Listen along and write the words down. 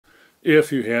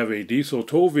If you have a diesel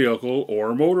tow vehicle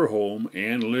or motorhome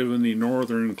and live in the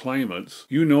northern climates,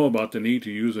 you know about the need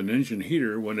to use an engine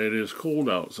heater when it is cold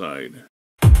outside.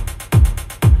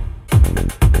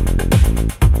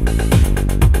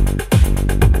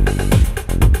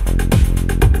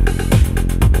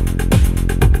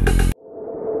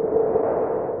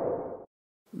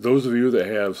 Those of you that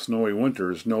have snowy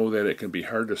winters know that it can be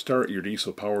hard to start your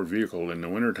diesel-powered vehicle in the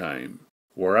wintertime.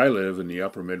 Where I live in the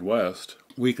upper Midwest,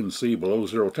 we can see below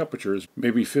zero temperatures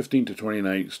maybe 15 to 20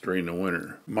 nights during the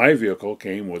winter. My vehicle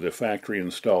came with a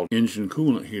factory-installed engine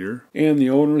coolant heater, and the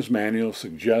owner's manual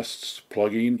suggests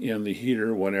plugging in the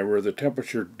heater whenever the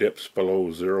temperature dips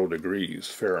below 0 degrees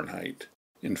Fahrenheit.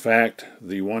 In fact,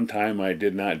 the one time I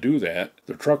did not do that,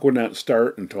 the truck would not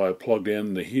start until I plugged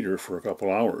in the heater for a couple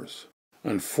hours.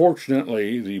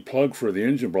 Unfortunately, the plug for the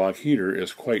engine block heater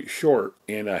is quite short,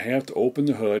 and I have to open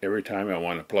the hood every time I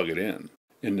want to plug it in.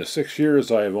 In the 6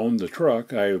 years I have owned the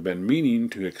truck, I have been meaning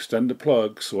to extend the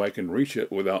plug so I can reach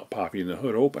it without popping the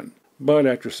hood open. But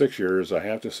after 6 years, I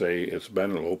have to say it's been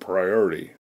a low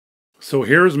priority. So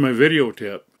here's my video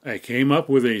tip. I came up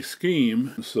with a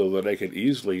scheme so that I could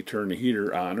easily turn the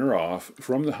heater on or off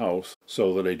from the house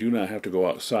so that I do not have to go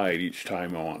outside each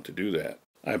time I want to do that.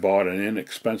 I bought an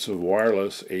inexpensive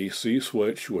wireless AC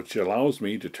switch which allows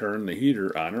me to turn the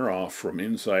heater on or off from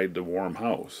inside the warm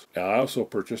house. I also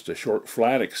purchased a short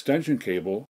flat extension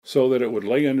cable so that it would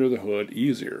lay under the hood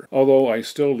easier, although I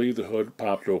still leave the hood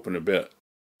popped open a bit.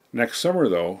 Next summer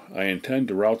though, I intend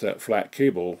to route that flat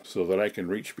cable so that I can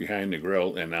reach behind the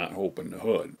grill and not open the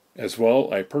hood. As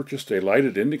well, I purchased a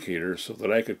lighted indicator so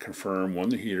that I could confirm when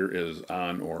the heater is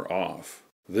on or off.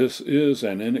 This is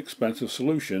an inexpensive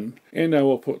solution, and I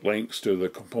will put links to the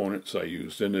components I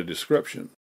used in the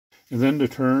description. And then to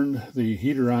turn the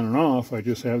heater on and off, I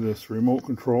just have this remote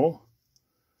control,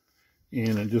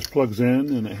 and it just plugs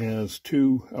in, and it has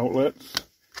 2 outlets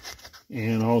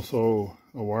and also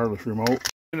a wireless remote.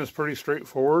 And it's pretty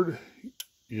straightforward.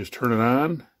 You just turn it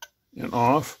on and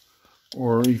off,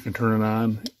 or you can turn it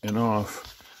on and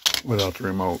off without the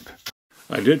remote.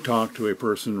 I did talk to a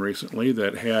person recently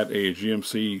that had a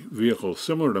GMC vehicle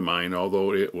similar to mine,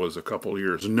 although it was a couple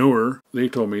years newer. They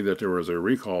told me that there was a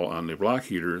recall on the block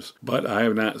heaters, but I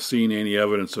have not seen any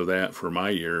evidence of that for my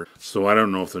year, so I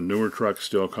don't know if the newer trucks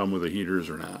still come with the heaters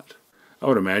or not. I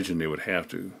would imagine they would have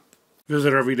to.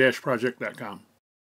 Visit rv-project.com.